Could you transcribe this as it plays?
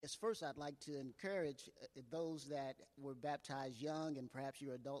Yes, first, I'd like to encourage those that were baptized young and perhaps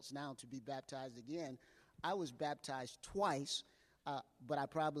you're adults now to be baptized again. I was baptized twice, but I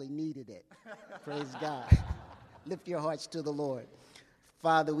probably needed it. Praise God. Lift your hearts to the Lord.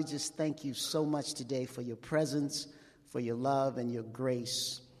 Father, we just thank you so much today for your presence, for your love and your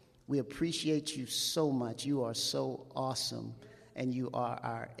grace. We appreciate you so much. You are so awesome, and you are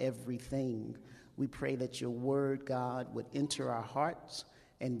our everything. We pray that your word, God, would enter our hearts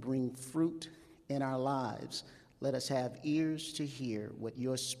and bring fruit in our lives. Let us have ears to hear what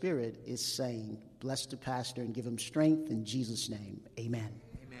your Spirit is saying. Bless the pastor and give him strength in Jesus' name. Amen.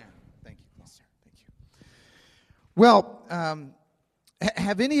 Amen. Thank you. Yes, sir. Thank you. Well,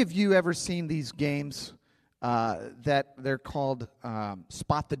 have any of you ever seen these games that they're called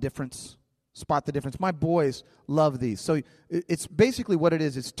Spot the Difference? Spot the Difference. My boys love these. So it's basically what it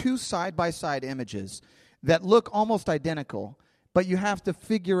is. It's two side-by-side images that look almost identical, but you have to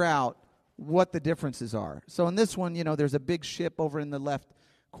figure out what the differences are. So in this one, there's a big ship over in the left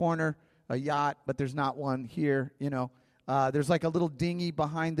corner, a yacht, but there's not one here, There's like a little dinghy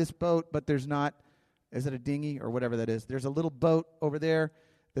behind this boat, but there's not. Is it a dinghy or whatever that is? There's a little boat over there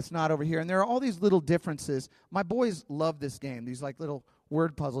that's not over here. And there are all these little differences. My boys love this game, these like little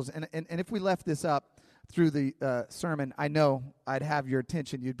word puzzles. And if we left this up through the sermon, I know I'd have your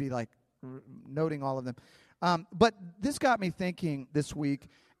attention. You'd be like noting all of them. But this got me thinking this week,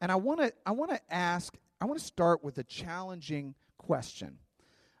 and I want to start with a challenging question,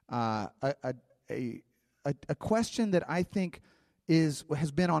 a question that I think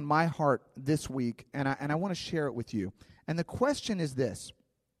has been on my heart this week, and I want to share it with you. And the question is this: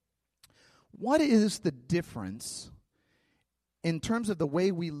 what is the difference in terms of the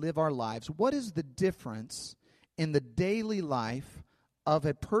way we live our lives? What is the difference in the daily life of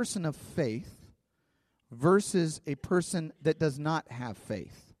a person of faith versus a person that does not have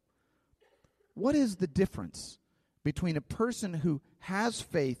faith? What is the difference between a person who has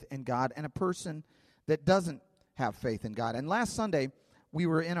faith in God and a person that doesn't have faith in God? And last Sunday, we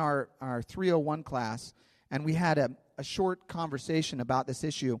were in our 301 class, and we had a short conversation about this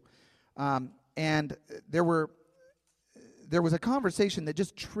issue. And there was a conversation that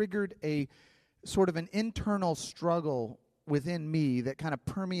just triggered a sort of an internal struggle within me that kind of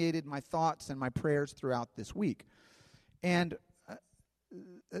permeated my thoughts and my prayers throughout this week. And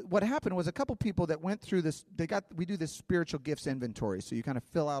what happened was a couple people that went through this, we do this spiritual gifts inventory. So you kind of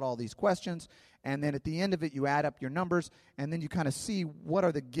fill out all these questions, and then at the end of it, you add up your numbers, and then you kind of see what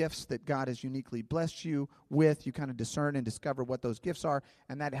are the gifts that God has uniquely blessed you with. You kind of discern and discover what those gifts are,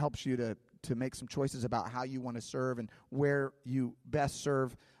 and that helps you to make some choices about how you want to serve and where you best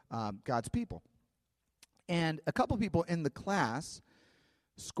serve God's people. And a couple people in the class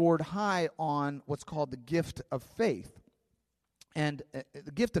scored high on what's called the gift of faith. And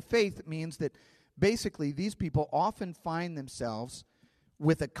the gift of faith means that basically these people often find themselves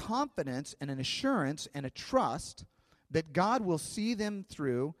with a confidence and an assurance and a trust that God will see them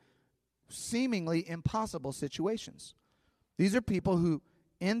through seemingly impossible situations. These are people who,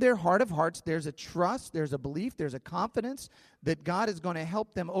 in their heart of hearts, there's a trust, there's a belief, there's a confidence that God is going to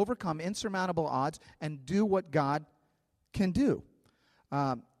help them overcome insurmountable odds and do what God can do.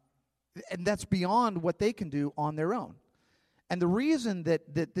 And that's beyond what they can do on their own. And the reason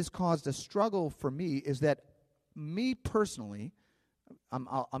that this caused a struggle for me is that me personally, I'm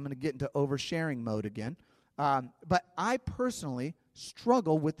going to get into oversharing mode again, but I personally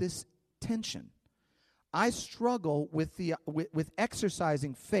struggle with this tension. I struggle with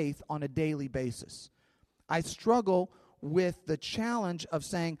exercising faith on a daily basis. I struggle with the challenge of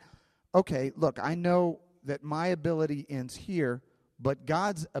saying, okay, look, I know that my ability ends here, but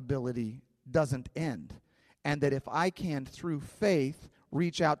God's ability doesn't end. And that if I can, through faith,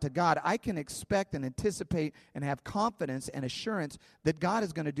 reach out to God, I can expect and anticipate and have confidence and assurance that God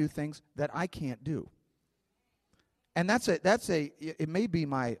is going to do things that I can't do. And it may be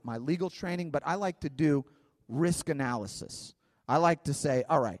my legal training, but I like to do risk analysis. I like to say,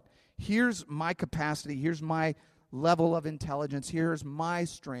 all right, here's my capacity, here's my level of intelligence, here's my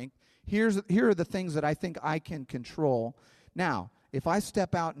strength, here are the things that I think I can control. Now, if I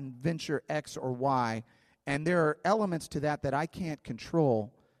step out and venture X or Y, and there are elements to that I can't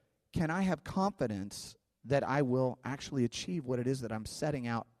control, can I have confidence that I will actually achieve what it is that I'm setting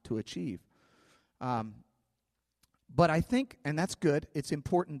out to achieve? But I think, and that's good, it's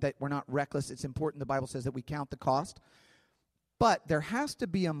important that we're not reckless. It's important, the Bible says, that we count the cost. But there has to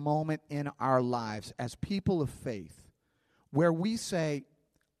be a moment in our lives as people of faith where we say,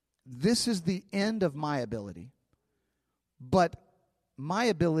 this is the end of my ability, but my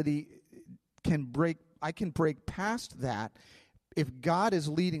ability I can break past that if God is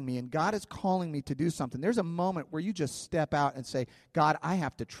leading me and God is calling me to do something, there's a moment where you just step out and say, God, I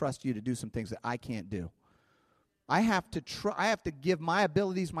have to trust you to do some things that I can't do. I have to give my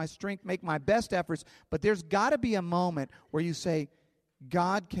abilities, my strength, make my best efforts, but there's got to be a moment where you say,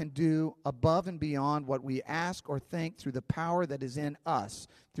 God can do above and beyond what we ask or think through the power that is in us,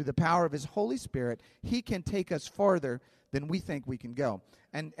 through the power of His Holy Spirit. He can take us farther than we think we can go.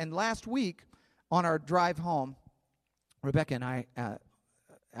 And last week, on our drive home, Rebecca and I,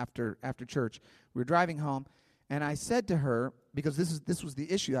 after church, we were driving home, and I said to her, because this was the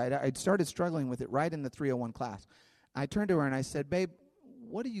issue, I'd started struggling with it right in the 301 class. I turned to her and I said, babe,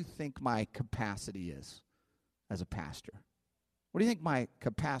 what do you think my capacity is as a pastor? What do you think my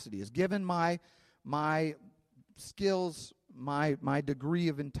capacity is? Given my skills, my degree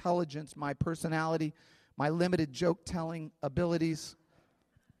of intelligence, my personality, my limited joke-telling abilities,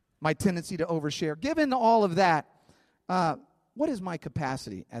 my tendency to overshare, given all of that, what is my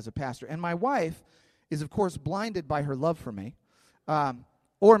capacity as a pastor? And my wife is, of course, blinded by her love for me.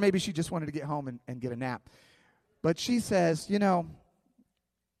 Or maybe she just wanted to get home and get a nap. But she says,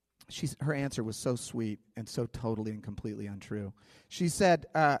 her answer was so sweet and so totally and completely untrue. She said,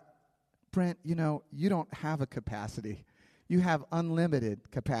 Brent, you don't have a capacity. You have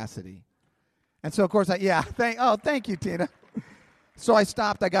unlimited capacity. And so, of course, thank you, Tina. So I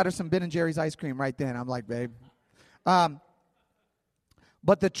stopped. I got her some Ben & Jerry's ice cream right then. I'm like, babe. But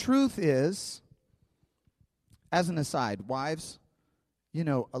the truth is, as an aside, wives,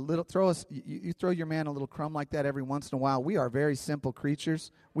 you throw your man a little crumb like that every once in a while. We are very simple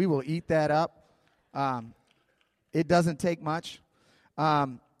creatures. We will eat that up. It doesn't take much.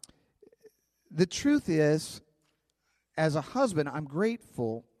 The truth is, as a husband, I'm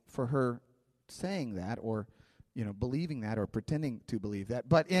grateful for her saying that, or believing that, or pretending to believe that.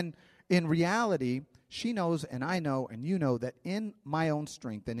 But in reality, she knows, and I know, and you know, that in my own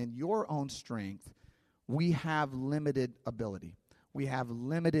strength and in your own strength, we have limited ability. We have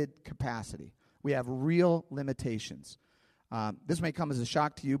limited capacity. We have real limitations. This may come as a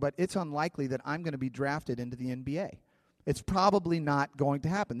shock to you, but it's unlikely that I'm going to be drafted into the NBA. It's probably not going to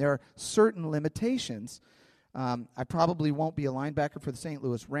happen. There are certain limitations. I probably won't be a linebacker for the St.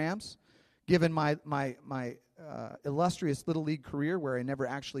 Louis Rams, given my illustrious Little League career where I never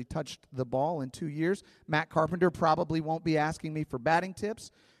actually touched the ball in 2 years. Matt Carpenter probably won't be asking me for batting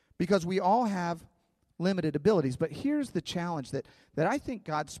tips, because we all have limited abilities. But here's the challenge that I think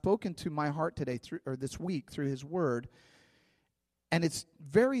God's spoken to my heart today, this week, through His Word. And it's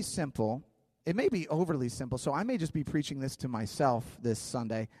very simple. It may be overly simple, so I may just be preaching this to myself this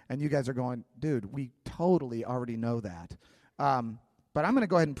Sunday, and you guys are going, dude, we totally already know that. But I'm going to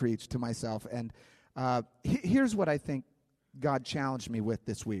go ahead and preach to myself. And here's what I think God challenged me with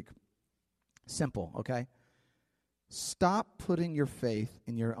this week. Simple, okay? Stop putting your faith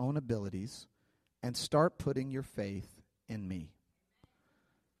in your own abilities and start putting your faith in me.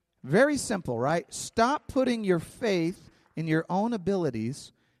 Very simple, right? Stop putting your faith in your own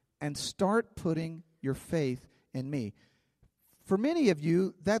abilities and start putting your faith in me. For many of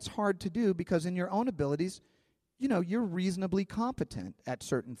you, that's hard to do, because in your own abilities, you're reasonably competent at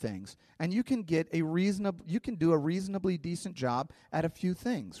certain things, and you can do a reasonably decent job at a few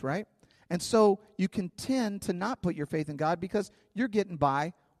things, right? And so you can tend to not put your faith in God because you're getting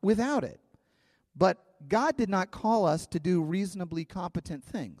by without it. But God did not call us to do reasonably competent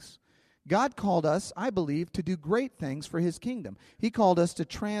things. God called us, I believe, to do great things for His kingdom. He called us to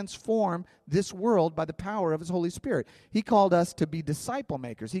transform this world by the power of His Holy Spirit. He called us to be disciple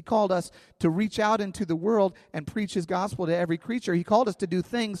makers. He called us to reach out into the world and preach His gospel to every creature. He called us to do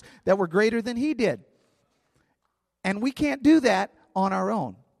things that were greater than He did. And we can't do that on our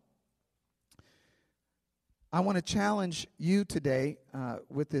own. I want to challenge you today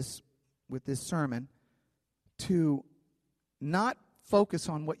with this sermon to not focus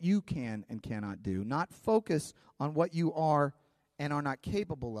on what you can and cannot do, not focus on what you are and are not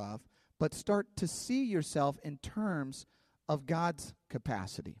capable of, but start to see yourself in terms of God's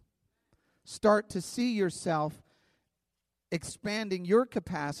capacity. Start to see yourself expanding your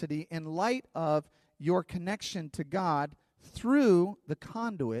capacity in light of your connection to God through the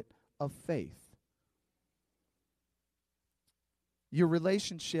conduit of faith. Your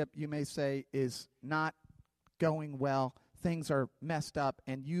relationship, you may say, is not going well. Things are messed up,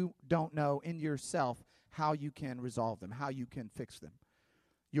 and you don't know in yourself how you can resolve them, how you can fix them.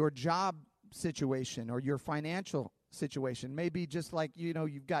 Your job situation or your financial situation may be just like,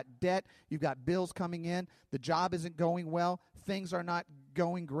 you've got debt, you've got bills coming in, the job isn't going well, things are not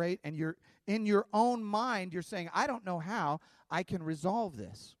going great, and you're in your own mind, you're saying, I don't know how I can resolve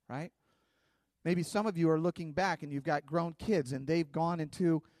this, right? Maybe some of you are looking back and you've got grown kids and they've gone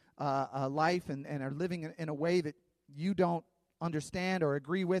into a life and are living in a way that you don't understand or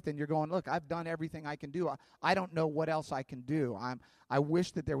agree with, and you're going, look, I've done everything I can do. I don't know what else I can do. I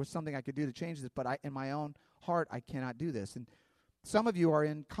wish that there was something I could do to change this, but in my own heart, I cannot do this. And some of you are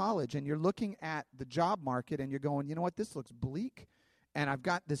in college and you're looking at the job market and you're going, you know what, this looks bleak, and I've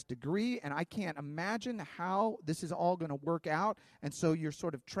got this degree and I can't imagine how this is all going to work out, and so you're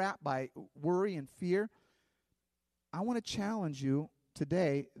sort of trapped by worry and fear. I want to challenge you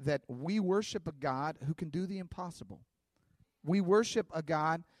today that we worship a God who can do the impossible. We worship a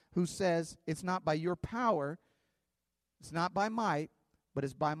God who says, it's not by your power, it's not by might, but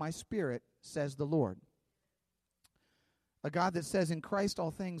it's by my Spirit, says the Lord. A God that says, in Christ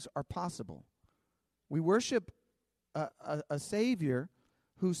all things are possible. We worship a Savior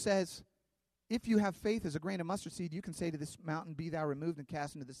who says, if you have faith as a grain of mustard seed, you can say to this mountain, be thou removed and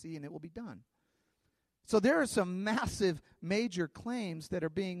cast into the sea, and it will be done. So there are some massive, major claims that are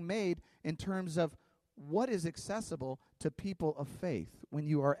being made in terms of what is accessible to people of faith when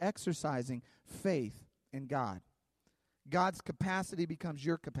you are exercising faith in God. God's capacity becomes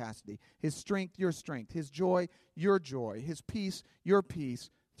your capacity. His strength, your strength. His joy, your joy. His peace, your peace,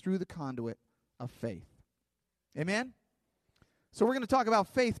 through the conduit of faith. Amen? So we're going to talk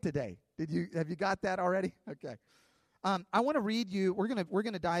about faith today. Have you got that already? Okay. I want to read you. We're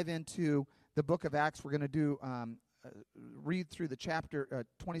going to dive into the book of Acts. We're going to do read through the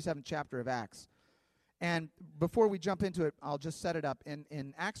 27th chapter of Acts. And before we jump into it, I'll just set it up.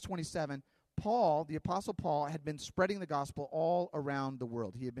 In Acts 27, Paul, the Apostle Paul, had been spreading the gospel all around the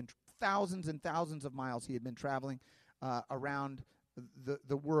world. He had been thousands and thousands of miles. He had been traveling around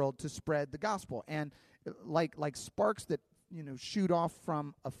the world to spread the gospel. And like sparks that shoot off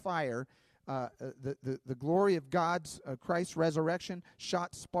from a fire, the glory of God's Christ's resurrection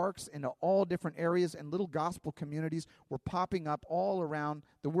shot sparks into all different areas, and little gospel communities were popping up all around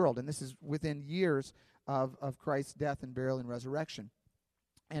the world. And this is within years of Christ's death and burial and resurrection.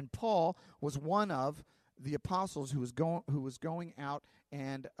 And Paul was one of the apostles who was going out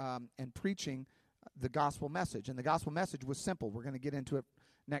and preaching the gospel message. And the gospel message was simple. We're going to get into it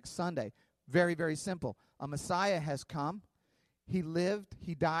next Sunday. Very, very simple. A Messiah has come. He lived,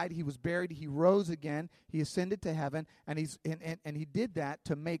 he died, he was buried, he rose again, he ascended to heaven, and he did that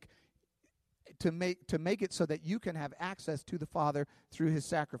to make it so that you can have access to the Father through his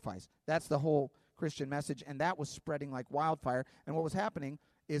sacrifice. That's the whole Christian message, and that was spreading like wildfire. And what was happening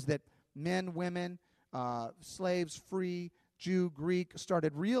is that men, women, slaves, free, Jew, Greek,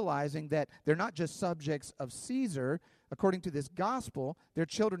 started realizing that they're not just subjects of Caesar. According to this gospel, they're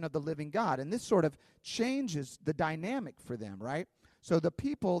children of the living God. And this sort of changes the dynamic for them, right? So the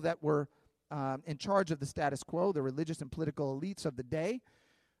people that were in charge of the status quo, the religious and political elites of the day,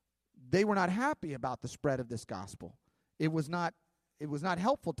 they were not happy about the spread of this gospel. It was not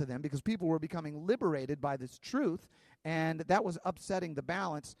helpful to them because people were becoming liberated by this truth, and that was upsetting the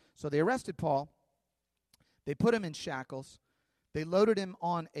balance. So they arrested Paul. They put him in shackles. They loaded him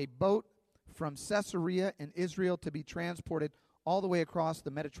on a boat from Caesarea in Israel to be transported all the way across the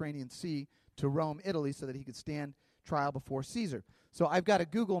Mediterranean Sea to Rome, Italy, so that he could stand trial before Caesar. So I've got a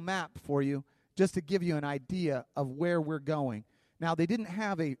Google map for you just to give you an idea of where we're going. Now, they didn't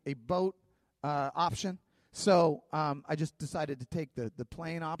have a boat option, so I just decided to take the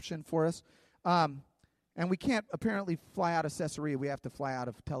plane option for us. And we can't apparently fly out of Caesarea. We have to fly out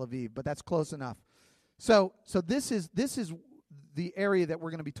of Tel Aviv, but that's close enough. So this is the area that we're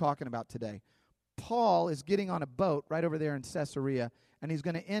going to be talking about today. Paul is getting on a boat right over there in Caesarea, and he's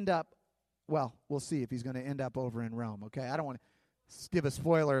going to end up, well, we'll see if he's going to end up over in Rome, okay? I don't want to give a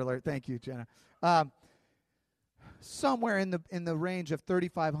spoiler alert. Thank you, Jenna. Somewhere in the range of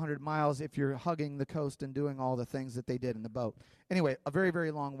 3,500 miles if you're hugging the coast and doing all the things that they did in the boat. Anyway, a very,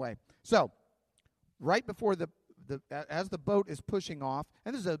 very long way. So right before as the boat is pushing off,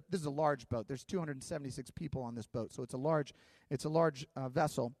 and this is a large boat. There's 276 people on this boat, so it's a large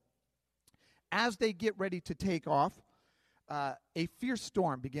vessel. As they get ready to take off, a fierce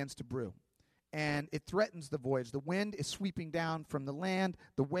storm begins to brew, and it threatens the voyage. The wind is sweeping down from the land.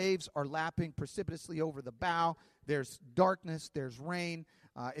 The waves are lapping precipitously over the bow. There's darkness. There's rain.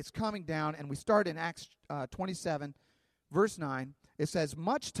 It's coming down, and we start in Acts 27, verse 9. It says,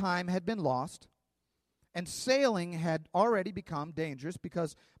 "Much time had been lost, and sailing had already become dangerous,"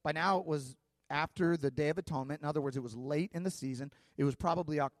 because by now it was after the Day of Atonement. In other words, it was late in the season. It was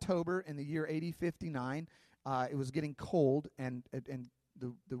probably October in the year AD 59. It was getting cold, and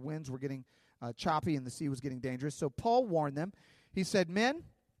the winds were getting choppy, and the sea was getting dangerous. So Paul warned them. He said, "Men,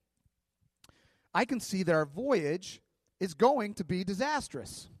 I can see that our voyage is going to be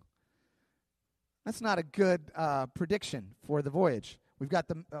disastrous." That's not a good prediction for the voyage. We've got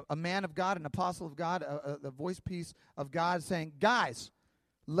a man of God, an apostle of God, the voice piece of God saying, guys,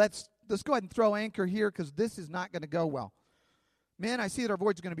 let's go ahead and throw anchor here because this is not going to go well. Men, I see that our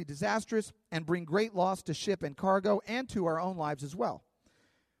voyage is going to be disastrous and bring great loss to ship and cargo and to our own lives as well.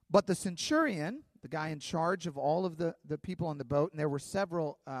 But the centurion, the guy in charge of all of the people on the boat, and there were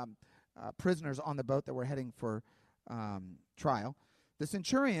several prisoners on the boat that were heading for trial, the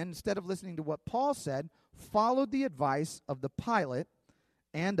centurion, instead of listening to what Paul said, followed the advice of the pilot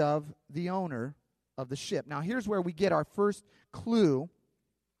and of the owner of the ship. Now, here's where we get our first clue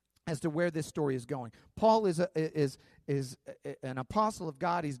as to where this story is going. Paul is an apostle of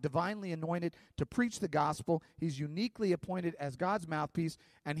God. He's divinely anointed to preach the gospel. He's uniquely appointed as God's mouthpiece,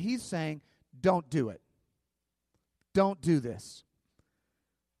 and he's saying, don't do it. Don't do this.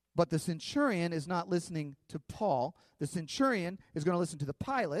 But the centurion is not listening to Paul. The centurion is going to listen to the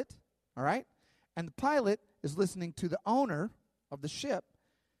pilot, all right? And the pilot is listening to the owner of the ship.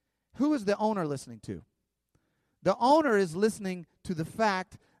 Who is the owner listening to? The owner is listening to the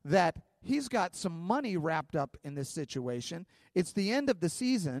fact that he's got some money wrapped up in this situation. It's the end of the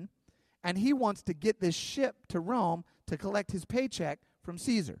season, and he wants to get this ship to Rome to collect his paycheck from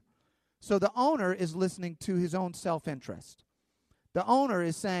Caesar. So the owner is listening to his own self-interest. The owner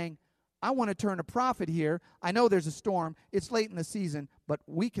is saying, I want to turn a profit here. I know there's a storm. It's late in the season, but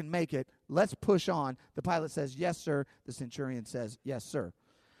we can make it. Let's push on. The pilot says, yes, sir. The centurion says, yes, sir.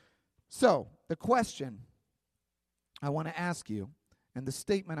 So the question I want to ask you, and the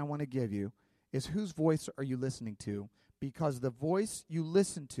statement I want to give you, is whose voice are you listening to? Because the voice you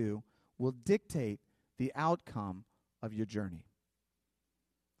listen to will dictate the outcome of your journey.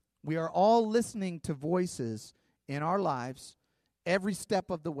 We are all listening to voices in our lives every step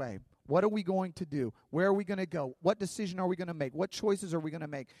of the way. What are we going to do? Where are we going to go? What decision are we going to make? What choices are we going to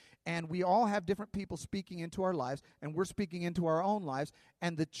make? And we all have different people speaking into our lives, and we're speaking into our own lives,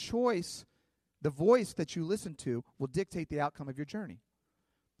 and the choice, the voice that you listen to will dictate the outcome of your journey.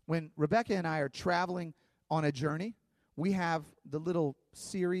 When Rebecca and I are traveling on a journey, we have the little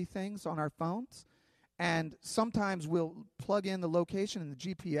Siri things on our phones, and sometimes we'll plug in the location in the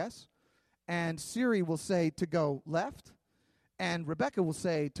GPS, and Siri will say to go left, and Rebecca will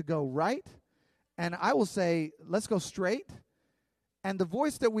say to go right, and I will say, let's go straight, and the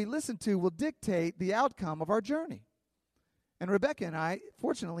voice that we listen to will dictate the outcome of our journey. And Rebecca and I,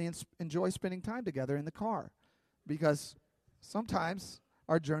 fortunately, enjoy spending time together in the car because sometimes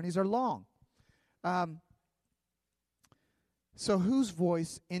our journeys are long. So whose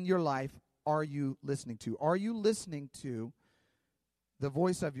voice in your life are you listening to? Are you listening to the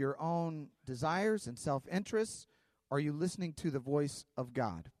voice of your own desires and self-interests? Are you listening to the voice of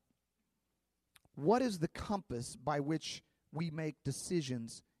God? What is the compass by which we make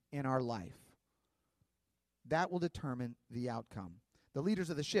decisions in our life? That will determine the outcome. The leaders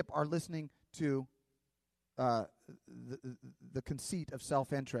of the ship are listening to the conceit of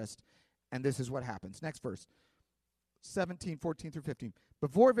self-interest, and this is what happens. Next verse, 17:14 through 15.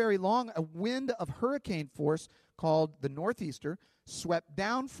 Before very long, a wind of hurricane force called the Northeaster swept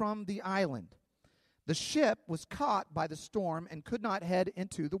down from the island. The ship was caught by the storm and could not head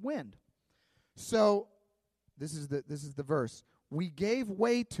into the wind. So, this is the verse. We gave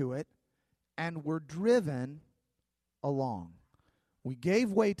way to it and were driven along. We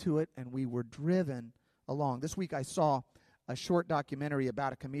gave way to it and we were driven along. This week I saw a short documentary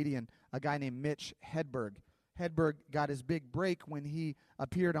about a comedian, a guy named Mitch Hedberg. Hedberg got his big break when he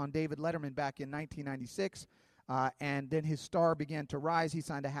appeared on David Letterman back in 1996, and then his star began to rise. He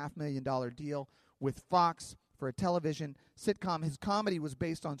signed a $500,000 deal with Fox for a television sitcom. His comedy was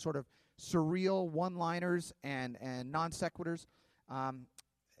based on sort of surreal one-liners and non sequiturs.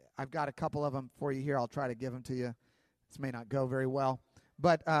 I've got a couple of them for you here. I'll try to give them to you. This may not go very well.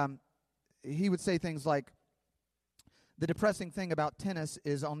 But he would say things like, the depressing thing about tennis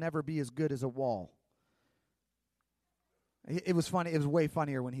is I'll never be as good as a wall. It was funny. It was way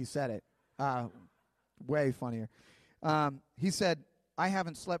funnier when he said it. Way funnier. He said, I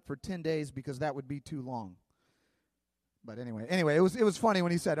haven't slept for 10 days because that would be too long. But anyway, it was funny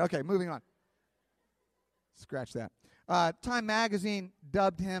when he said, okay, moving on. Scratch that. Time magazine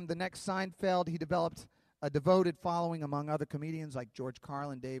dubbed him the next Seinfeld. He developed a devoted following among other comedians like George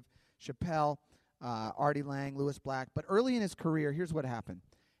Carlin, Dave Chappelle, Artie Lang, Louis Black. But early in his career, here's what happened.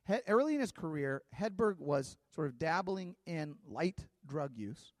 Early in his career, Hedberg was sort of dabbling in light drug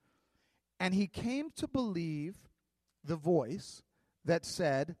use, and he came to believe the voice that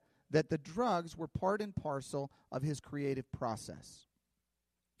said that the drugs were part and parcel of his creative process.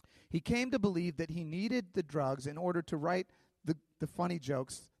 He came to believe that he needed the drugs in order to write the funny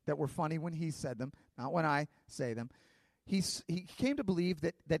jokes that were funny when he said them, not when I say them. He came to believe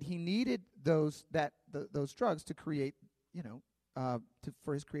that he needed those drugs to create,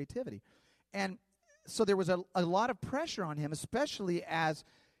 for his creativity. And so there was a lot of pressure on him, especially as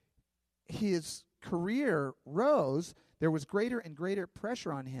his career rose. There was greater and greater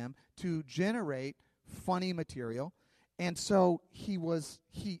pressure on him to generate funny material. And so he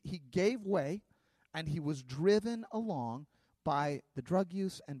gave way, and he was driven along by the drug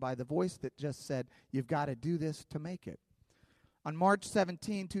use and by the voice that just said, you've got to do this to make it. On March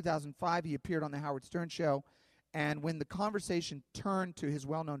 17, 2005, he appeared on the Howard Stern Show, and when the conversation turned to his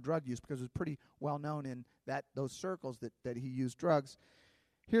well-known drug use, because it was pretty well-known in those circles that he used drugs,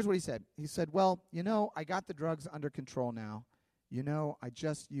 here's what he said. He said, well, I got the drugs under control now. I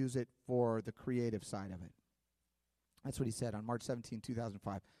just use it for the creative side of it. That's what he said on March 17,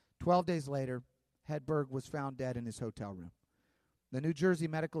 2005. 12 days later, Hedberg was found dead in his hotel room. The New Jersey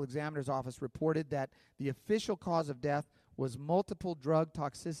Medical Examiner's Office reported that the official cause of death was multiple drug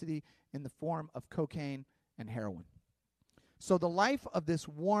toxicity in the form of cocaine and heroin. So the life of this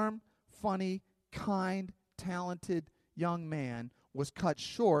warm, funny, kind, talented young man was cut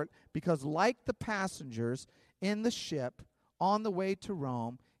short because, like the passengers in the ship on the way to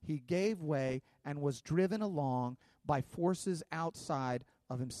Rome, he gave way and was driven along by forces outside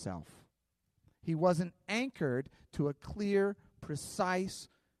of himself. He wasn't anchored to a clear, precise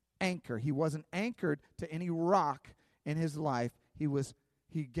anchor. He wasn't anchored to any rock in his life.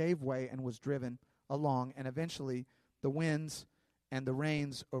 He gave way and was driven along, and eventually the winds and the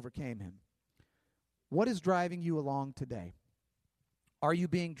rains overcame him. What is driving you along today? Are you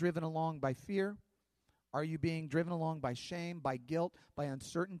being driven along by fear? Are you being driven along by shame, by guilt, by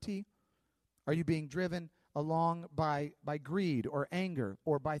uncertainty? Are you being driven along by greed or anger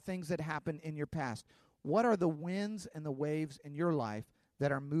or by things that happened in your past? What are the winds and the waves in your life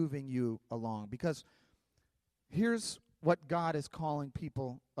that are moving you along? Because here's what God is calling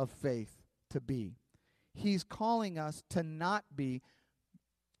people of faith to be. He's calling us to not be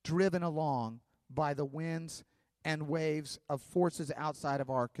driven along by the winds and waves of forces outside of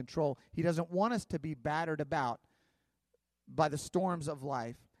our control. He doesn't want us to be battered about by the storms of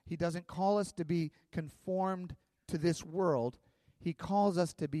life. He doesn't call us to be conformed to this world. He calls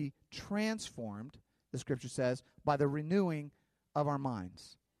us to be transformed, the scripture says, by the renewing of our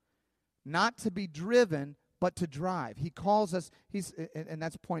minds. Not to be driven, but to drive. He calls us, and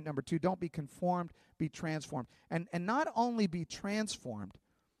that's point number 2, don't be conformed, be transformed. And not only be transformed,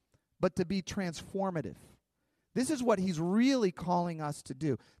 but to be transformative. This is what he's really calling us to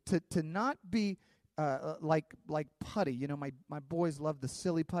do, to not be like putty. My boys love the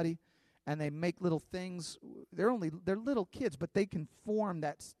silly putty, and they make little things. They're little kids, but they can form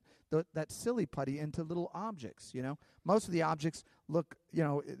that silly putty into little objects. Most of the objects look,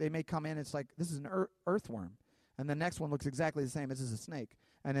 they may come in. It's like, this is an earthworm, and the next one looks exactly the same. This is a snake,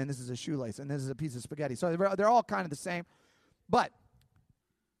 and then this is a shoelace, and this is a piece of spaghetti. So they're all kind of the same, but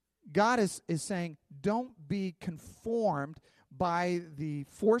God is saying, don't be conformed by the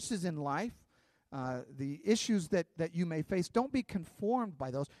forces in life, the issues that you may face. Don't be conformed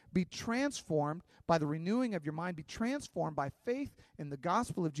by those. Be transformed by the renewing of your mind. Be transformed by faith in the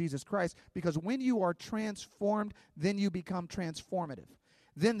gospel of Jesus Christ, because when you are transformed, then you become transformative.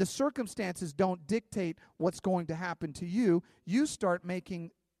 Then the circumstances don't dictate what's going to happen to you. You start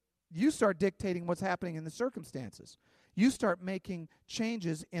dictating what's happening in the circumstances. You start making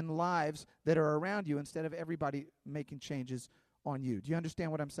changes in lives that are around you instead of everybody making changes on you. Do you understand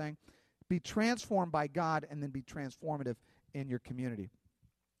what I'm saying? Be transformed by God and then be transformative in your community.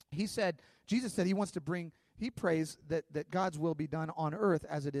 Jesus said he prays that God's will be done on earth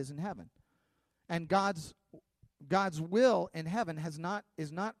as it is in heaven. And God's will in heaven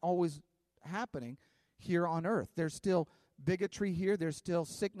is not always happening here on earth. There's still bigotry here, there's still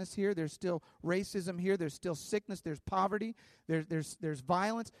sickness here, there's still racism here, there's still sickness, there's poverty, there's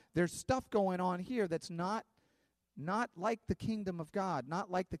violence, there's stuff going on here that's not like the kingdom of God, not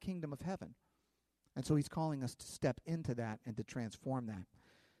like the kingdom of heaven. And so he's calling us to step into that and to transform that.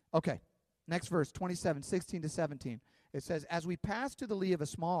 Okay, next verse, 27, 16 to 17. It says, as we passed to the lee of a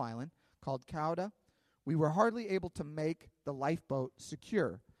small island called Cauda, we were hardly able to make the lifeboat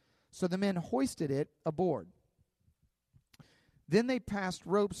secure, so the men hoisted it aboard. Then they passed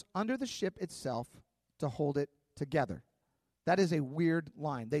ropes under the ship itself to hold it together. That is a weird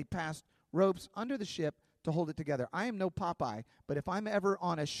line. They passed ropes under the ship to hold it together. I am no Popeye, but if I'm ever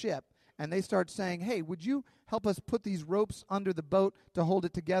on a ship and they start saying, hey, would you help us put these ropes under the boat to hold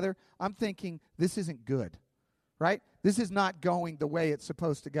it together? I'm thinking, this isn't good, right? This is not going the way it's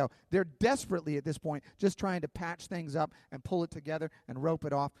supposed to go. They're desperately at this point just trying to patch things up and pull it together and rope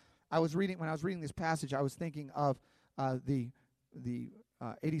it off. When I was reading this passage, I was thinking of the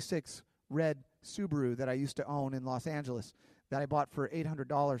 86 red Subaru that I used to own in Los Angeles that I bought for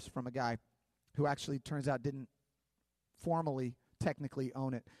 $800 from a guy who actually turns out didn't formally, technically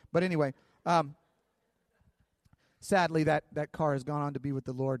own it. But anyway, sadly, that car has gone on to be with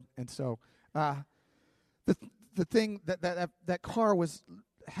the Lord, and so the thing that car was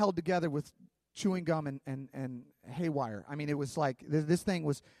held together with chewing gum and haywire. I mean, it was like this thing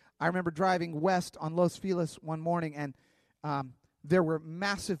was. I remember driving west on Los Feliz one morning, and there were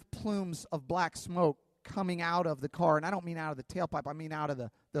massive plumes of black smoke coming out of the car, and I don't mean out of the tailpipe. I mean out of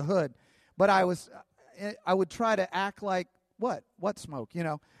the hood. But I would try to act like what smoke,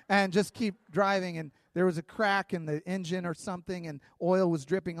 and just keep driving, and there was a crack in the engine or something, and oil was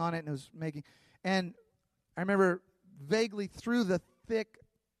dripping on it, and it was making. And I remember vaguely through the thick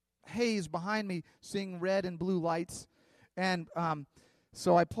haze behind me seeing red and blue lights, and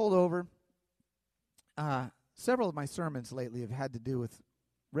so I pulled over. Several of my sermons lately have had to do with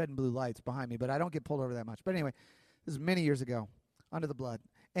red and blue lights behind me, but I don't get pulled over that much. But anyway, this is many years ago, under the blood.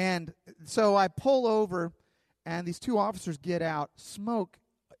 And so I pull over, and these two officers get out. Smoke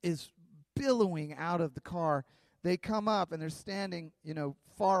is billowing out of the car. They come up, and they're standing,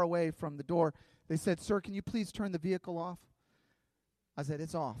 far away from the door. They said, "Sir, can you please turn the vehicle off?" I said,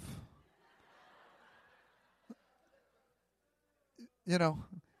 "It's off."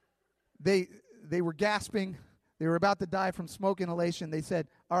 They were gasping. They were about to die from smoke inhalation. They said,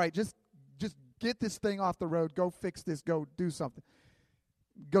 "All right, just get this thing off the road. Go fix this. Go do something.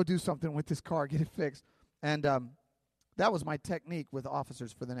 Go do something with this car. Get it fixed." And that was my technique with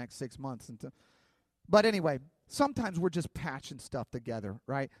officers for the next 6 months. But anyway, sometimes we're just patching stuff together,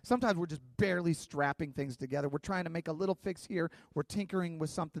 right? Sometimes we're just barely strapping things together. We're trying to make a little fix here. We're tinkering with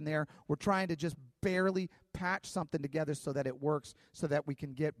something there. We're trying to just barely patch something together so that it works, so that we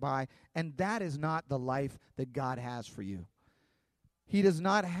can get by. And that is not the life that God has for you. He does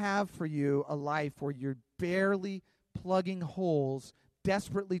not have for you a life where you're barely plugging holes,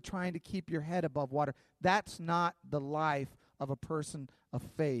 desperately trying to keep your head above water. That's not the life of a person of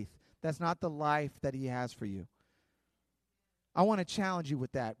faith. That's not the life that He has for you. I want to challenge you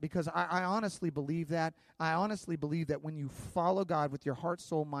with that, because I honestly believe that. I honestly believe that when you follow God with your heart,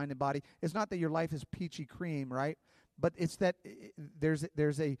 soul, mind, and body, it's not that your life is peachy cream, right? But it's that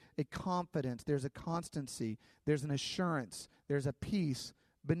there's a confidence, there's a constancy, there's an assurance, there's a peace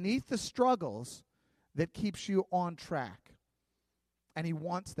beneath the struggles that keeps you on track. And He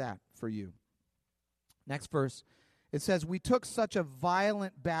wants that for you. Next verse, it says, "We took such a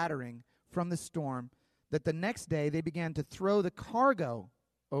violent battering from the storm that the next day they began to throw the cargo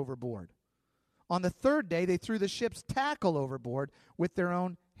overboard. On the third day, they threw the ship's tackle overboard with their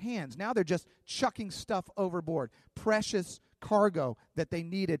own hands." Now they're just chucking stuff overboard. Precious cargo that they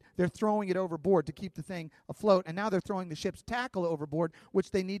needed. They're throwing it overboard to keep the thing afloat. And now they're throwing the ship's tackle overboard,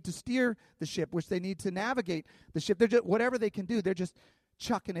 which they need to steer the ship, which they need to navigate the ship. They're just, whatever they can do, they're just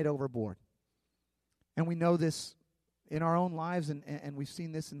chucking it overboard. And we know this in our own lives, and we've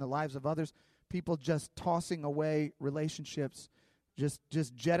seen this in the lives of others. People just tossing away relationships,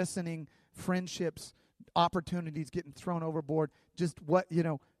 just jettisoning friendships, opportunities getting thrown overboard, just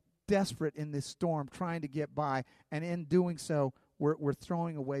desperate in this storm, trying to get by. And in doing so, we're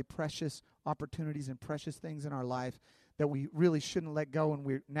throwing away precious opportunities and precious things in our life that we really shouldn't let go, and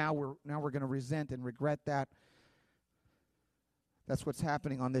we're going to resent and regret that. That's what's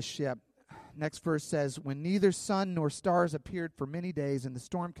happening on this ship. Next verse says, "When neither sun nor stars appeared for many days and the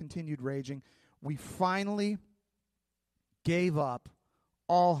storm continued raging, we finally gave up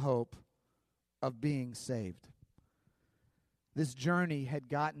all hope of being saved." This journey had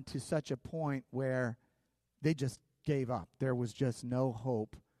gotten to such a point where they just gave up. There was just no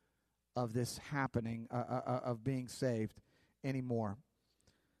hope of this happening, of being saved anymore.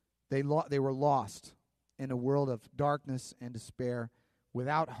 They were lost in a world of darkness and despair,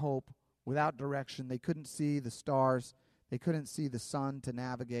 without hope, without direction. They couldn't see the stars. They couldn't see the sun to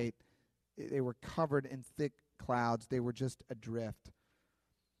navigate. They were covered in thick clouds. They were just adrift.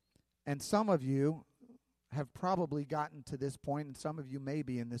 And some of you have probably gotten to this point, and some of you may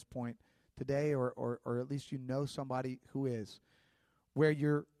be in this point today, or at least you know somebody who is, where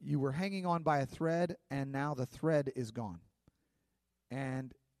you were hanging on by a thread, and now the thread is gone.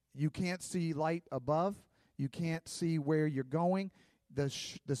 And you can't see light above. You can't see where you're going.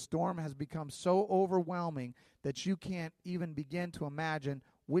 The storm has become so overwhelming that you can't even begin to imagine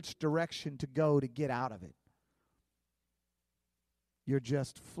which direction to go to get out of it. You're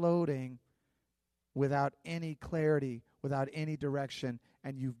just floating without any clarity, without any direction,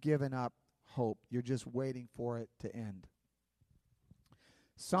 and you've given up hope. You're just waiting for it to end.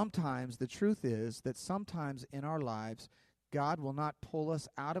 Sometimes the truth is that sometimes in our lives, God will not pull us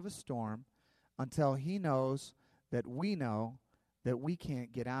out of a storm until he knows that we know that we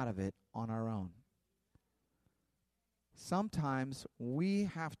can't get out of it on our own. Sometimes we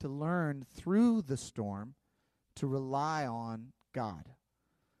have to learn through the storm to rely on God.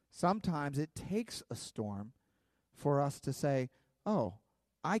 Sometimes it takes a storm for us to say, oh,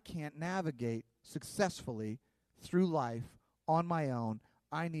 I can't navigate successfully through life on my own.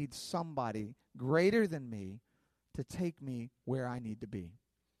 I need somebody greater than me to take me where I need to be.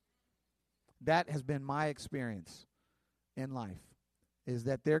 That has been my experience in life, is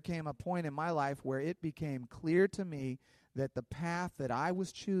that there came a point in my life where it became clear to me that the path that I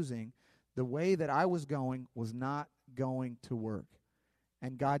was choosing, the way that I was going, was not going to work.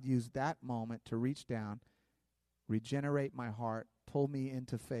 And God used that moment to reach down, regenerate my heart, pull me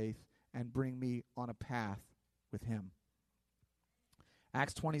into faith, and bring me on a path with him.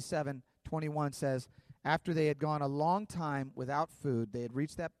 Acts 27:21 says, after they had gone a long time without food, they had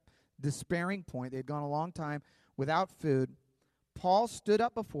reached that despairing point, they had gone a long time without food, Paul stood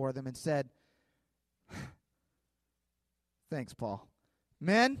up before them and said, thanks, Paul.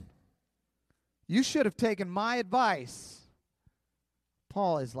 Men, you should have taken my advice.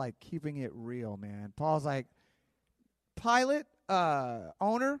 Paul is like keeping it real, man. Paul's like, Pilate,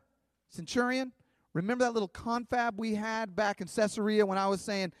 owner, centurion, remember that little confab we had back in Caesarea when I was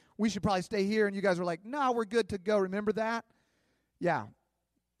saying we should probably stay here and you guys were like, no, we're good to go. Remember that? Yeah.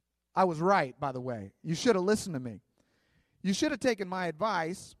 I was right, by the way. You should have listened to me. You should have taken my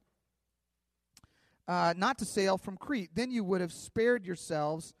advice not to sail from Crete. Then you would have spared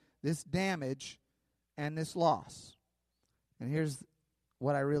yourselves this damage and this loss. And here's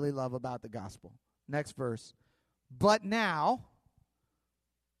what I really love about the gospel. Next verse. But now,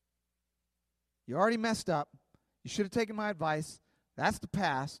 you already messed up. You should have taken my advice. That's the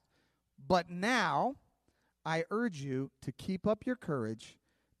past. But now, I urge you to keep up your courage,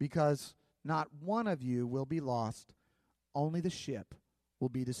 because not one of you will be lost. Only the ship will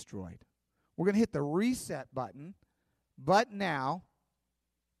be destroyed. We're going to hit the reset button. But now,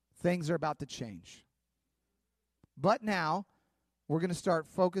 things are about to change. But now, we're going to start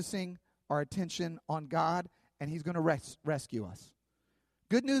focusing our attention on God, and he's going to rescue us.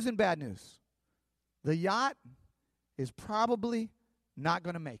 Good news and bad news. The yacht is probably not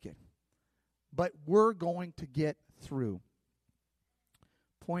going to make it, but we're going to get through.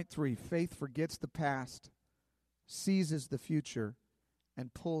 Point 3, faith forgets the past, seizes the future,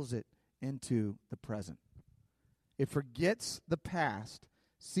 and pulls it into the present. It forgets the past,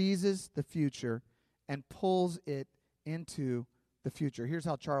 seizes the future, and pulls it into the future. Here's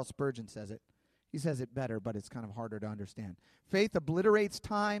how Charles Spurgeon says it. He says it better, but it's kind of harder to understand. Faith obliterates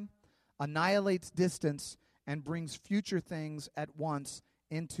time, annihilates distance, and brings future things at once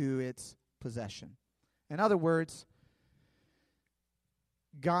into its possession. In other words,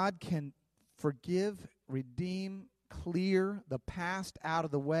 God can forgive, redeem, clear the past out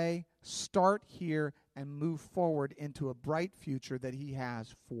of the way, start here, and move forward into a bright future that he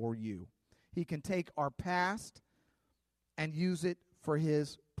has for you. He can take our past and use it for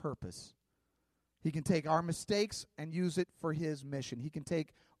his purpose. He can take our mistakes and use it for his mission. He can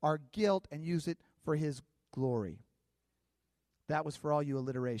take our guilt and use it for his glory. That was for all you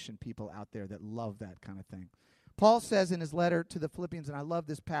alliteration people out there that love that kind of thing. Paul says in his letter to the Philippians, and I love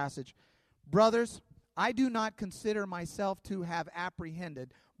this passage, brothers, I do not consider myself to have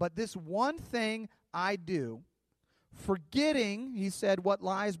apprehended, but this one thing I do, forgetting, he said, what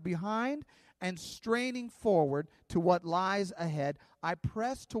lies behind and straining forward to what lies ahead, I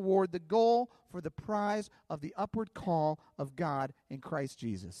press toward the goal for the prize of the upward call of God in Christ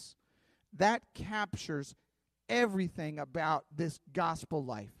Jesus. That captures everything about this gospel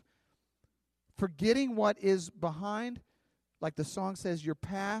life. Forgetting what is behind, like the song says, your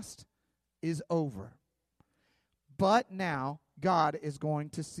past is over. But now God is going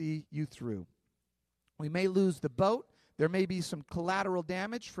to see you through. We may lose the boat. There may be some collateral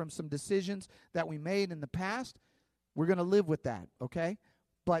damage from some decisions that we made in the past. We're going to live with that, okay?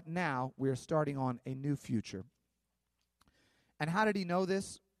 But now we're starting on a new future. And how did he know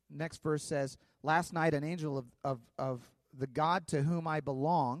this? Next verse says, last night an angel of the God to whom I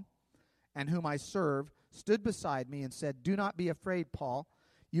belong and whom I serve stood beside me and said, do not be afraid, Paul.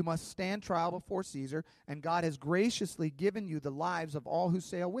 You must stand trial before Caesar, and God has graciously given you the lives of all who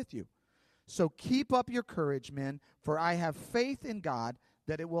sail with you. So keep up your courage, men, for I have faith in God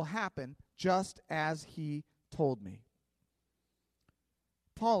that it will happen just as he told me.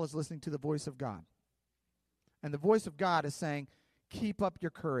 Paul is listening to the voice of God. And the voice of God is saying, keep up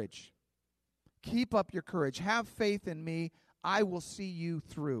your courage. Keep up your courage. Have faith in me. I will see you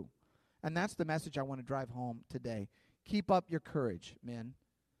through. And that's the message I want to drive home today. Keep up your courage, men.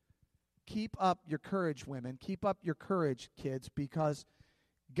 Keep up your courage, women. Keep up your courage, kids, because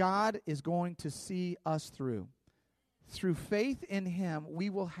God is going to see us through. Through faith in him, we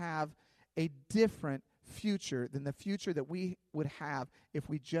will have a different future than the future that we would have if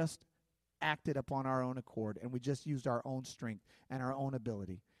we just acted upon our own accord and we just used our own strength and our own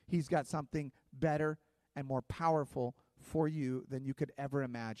ability. He's got something better and more powerful for you than you could ever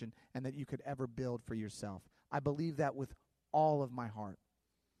imagine and that you could ever build for yourself. I believe that with all of my heart.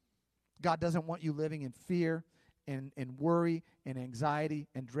 God doesn't want you living in fear and worry and anxiety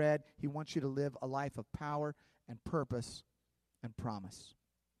and dread. He wants you to live a life of power and purpose and promise.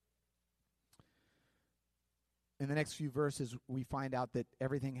 In the next few verses, we find out that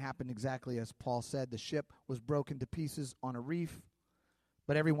everything happened exactly as Paul said. The ship was broken to pieces on a reef,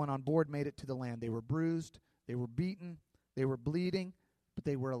 but everyone on board made it to the land. They were bruised, they were beaten, they were bleeding, but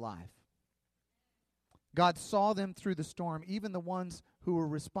they were alive. God saw them through the storm, even the ones who were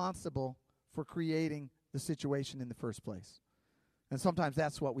responsible for creating the situation in the first place. And sometimes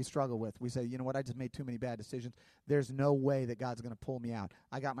that's what we struggle with. We say, you know what, I just made too many bad decisions. There's no way that God's going to pull me out.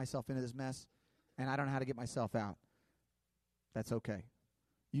 I got myself into this mess, and I don't know how to get myself out. That's okay.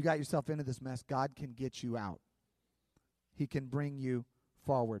 You got yourself into this mess. God can get you out. He can bring you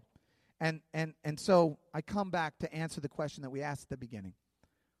forward. And so I come back to answer the question that we asked at the beginning.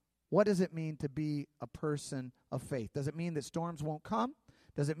 What does it mean to be a person of faith? Does it mean that storms won't come?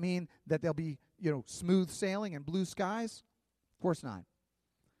 Does it mean that there'll be, smooth sailing and blue skies? Of course not.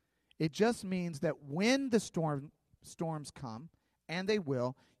 It just means that when the storms come, and they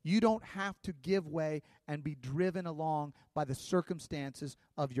will, you don't have to give way and be driven along by the circumstances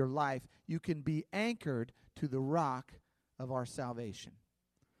of your life. You can be anchored to the rock of our salvation.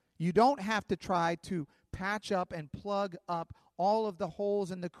 You don't have to try to patch up and plug up all of the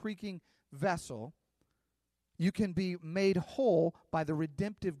holes in the creaking vessel. You can be made whole by the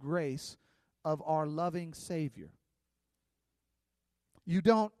redemptive grace of our loving Savior. You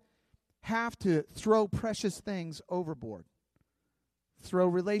don't have to throw precious things overboard, throw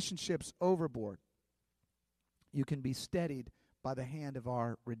relationships overboard. You can be steadied by the hand of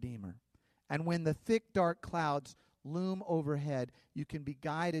our Redeemer. And when the thick, dark clouds loom overhead, you can be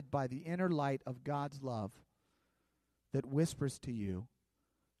guided by the inner light of God's love that whispers to you,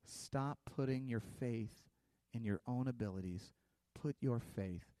 stop putting your faith in your own abilities. Put your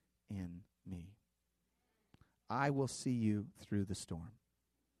faith in me. I will see you through the storm.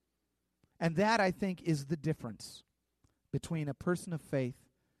 And that, I think, is the difference between a person of faith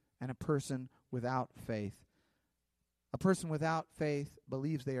and a person without faith. A person without faith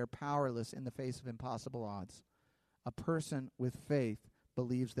believes they are powerless in the face of impossible odds. A person with faith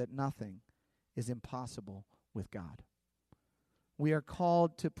believes that nothing is impossible with God. We are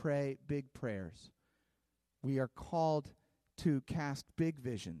called to pray big prayers. We are called to cast big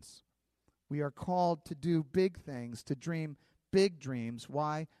visions. We are called to do big things, to dream big dreams.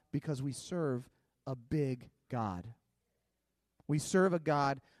 Why? Because we serve a big God. We serve a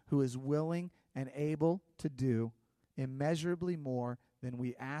God who is willing and able to do immeasurably more than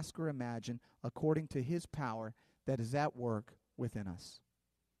we ask or imagine, according to his power that is at work within us.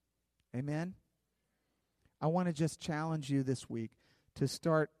 Amen? I want to just challenge you this week to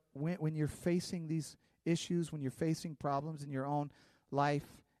start, when you're facing these issues, when you're facing problems in your own life,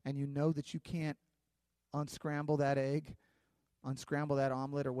 and you know that you can't unscramble that egg, unscramble that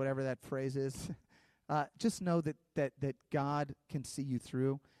omelet, or whatever that phrase is, just know that God can see you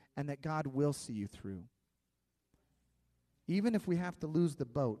through, and that God will see you through. Even if we have to lose the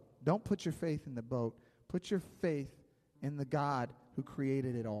boat, don't put your faith in the boat. Put your faith in the God who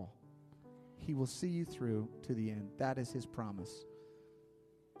created it all. He will see you through to the end. That is his promise.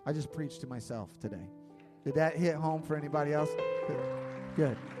 I just preached to myself today. Did that hit home for anybody else?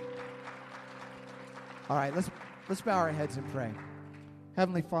 Good. All right, let's bow our heads and pray.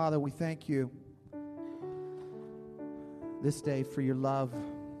 Heavenly Father, we thank you this day for your love.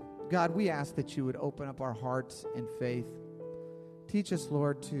 God, we ask that you would open up our hearts in faith. Teach us,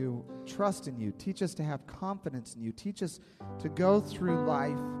 Lord, to trust in you. Teach us to have confidence in you. Teach us to go through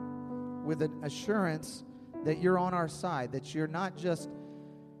life with an assurance that you're on our side, that you're not just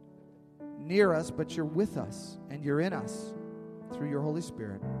near us, but you're with us and you're in us through your Holy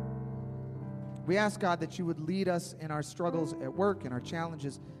Spirit. We ask, God, that you would lead us in our struggles at work, in our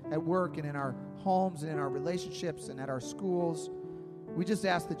challenges at work, and in our homes, and in our relationships, and at our schools. We just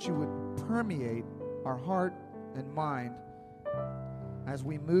ask that you would permeate our heart and mind as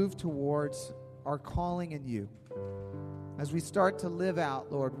we move towards our calling in you. As we start to live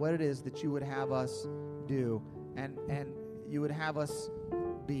out, Lord, what it is that you would have us do and you would have us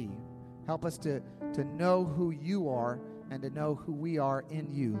be. Help us to know who you are and to know who we are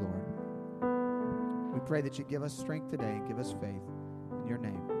in you, Lord. We pray that you give us strength today and give us faith. In your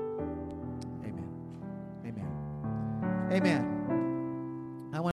name, amen. Amen. Amen.